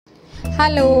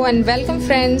Hello and welcome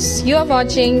friends, you are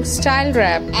watching Style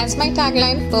Wrap. As my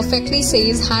tagline perfectly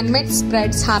says, handmade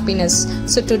spreads happiness.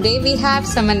 So today we have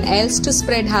someone else to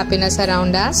spread happiness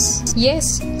around us.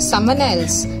 Yes, someone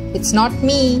else. It's not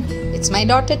me, it's my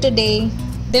daughter today.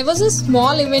 There was a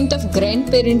small event of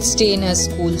Grandparents' Day in her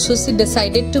school, so she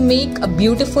decided to make a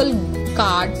beautiful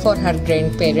card for her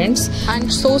grandparents,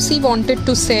 and so she wanted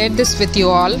to share this with you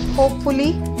all.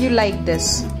 Hopefully you like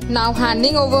this. Now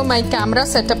handing over my camera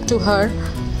setup to her,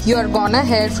 you are gonna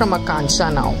hear from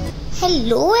Akansha now.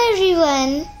 Hello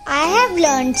everyone, I have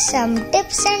learned some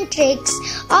tips and tricks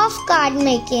of card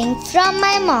making from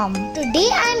my mom. Today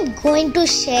I am going to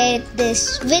share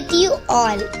this with you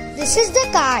all. This is the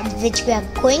card which we are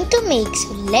going to make,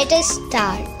 so let us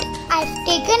start. I've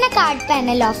taken a card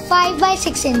panel of 5 by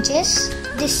 6 inches.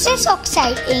 This is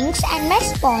Oxide inks and my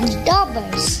sponge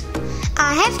daubers.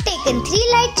 I have taken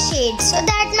 3 light shades so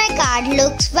that my card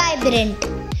looks vibrant.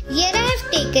 Here I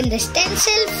have taken the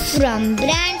stencil from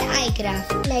brand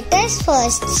ICraft. Let us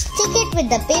first stick it with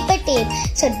the paper tape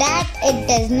so that it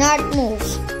does not move.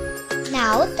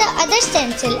 Now the other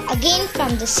stencil again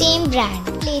from the same brand.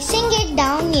 Placing it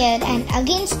down here and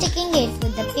again sticking it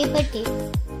with the paper tape.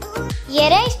 Here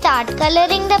I start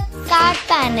coloring the card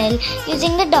panel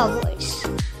using the daubers.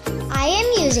 I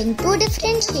am using 2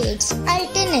 different shades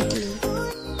alternately.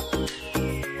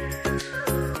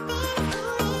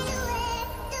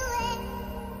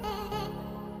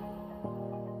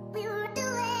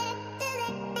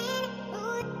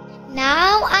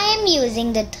 Now I am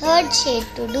using the 3rd shade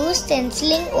to do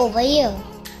stenciling over here.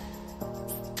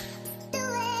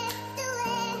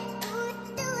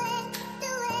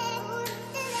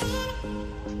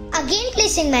 Again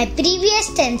placing my previous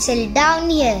stencil down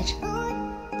here.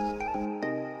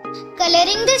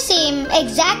 Coloring the same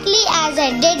exactly as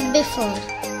I did before.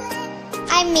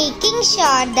 I'm making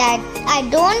sure that I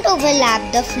don't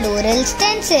overlap the floral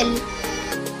stencil.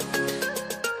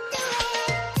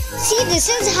 See, this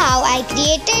is how I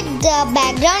created the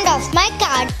background of my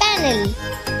card panel.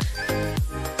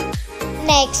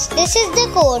 Next, this is the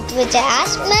coat which I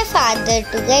asked my father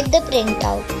to get the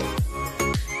printout.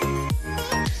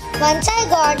 Once I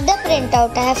got the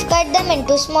printout, I have cut them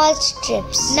into small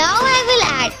strips. Now I will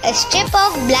add a strip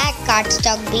of black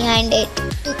cardstock behind it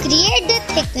to create the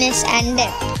thickness and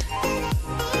depth.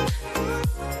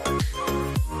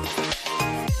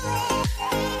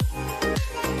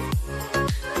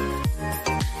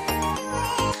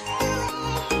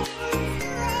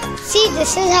 See,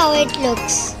 this is how it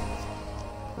looks.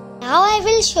 Now I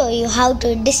will show you how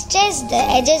to distress the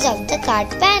edges of the card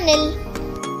panel.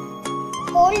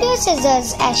 Hold your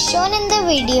scissors as shown in the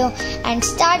video and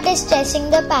start distressing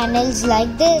the panels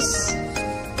like this.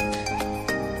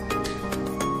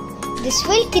 This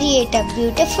will create a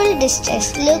beautiful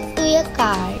distressed look to your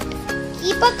card.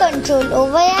 Keep a control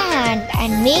over your hand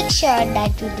and make sure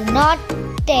that you do not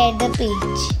tear the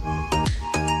page.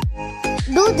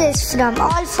 Do this from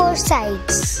all 4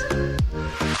 sides.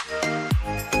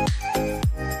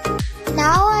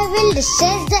 Now I will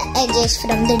distress the edges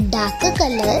from the darker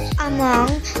color among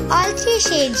all 3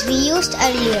 shades we used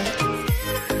earlier.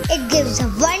 It gives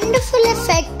a wonderful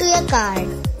effect to your card.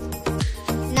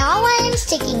 Now I am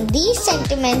sticking these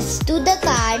sentiments to the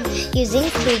card using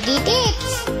 3D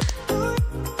tapes.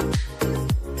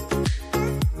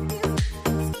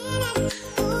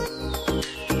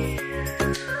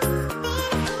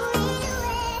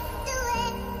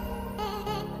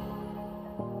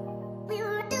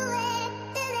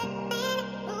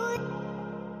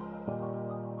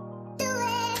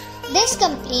 This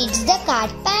completes the card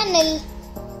panel.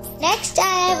 Next,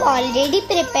 I have already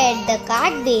prepared the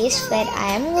card base where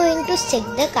I am going to stick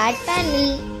the card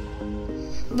panel.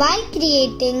 While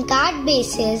creating card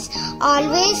bases,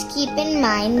 always keep in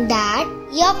mind that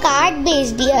your card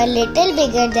base be a little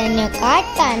bigger than your card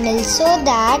panel so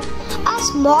that a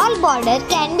small border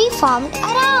can be formed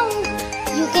around.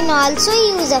 You can also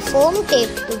use a foam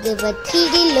tape to give a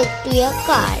 3D look to your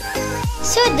card.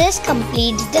 So this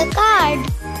completes the card.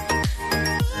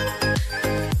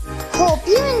 Hope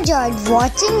you enjoyed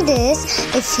watching this.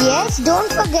 If yes,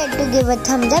 don't forget to give a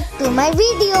thumbs up to my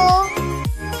video.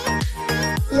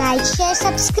 Like, share,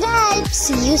 subscribe.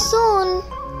 See you soon.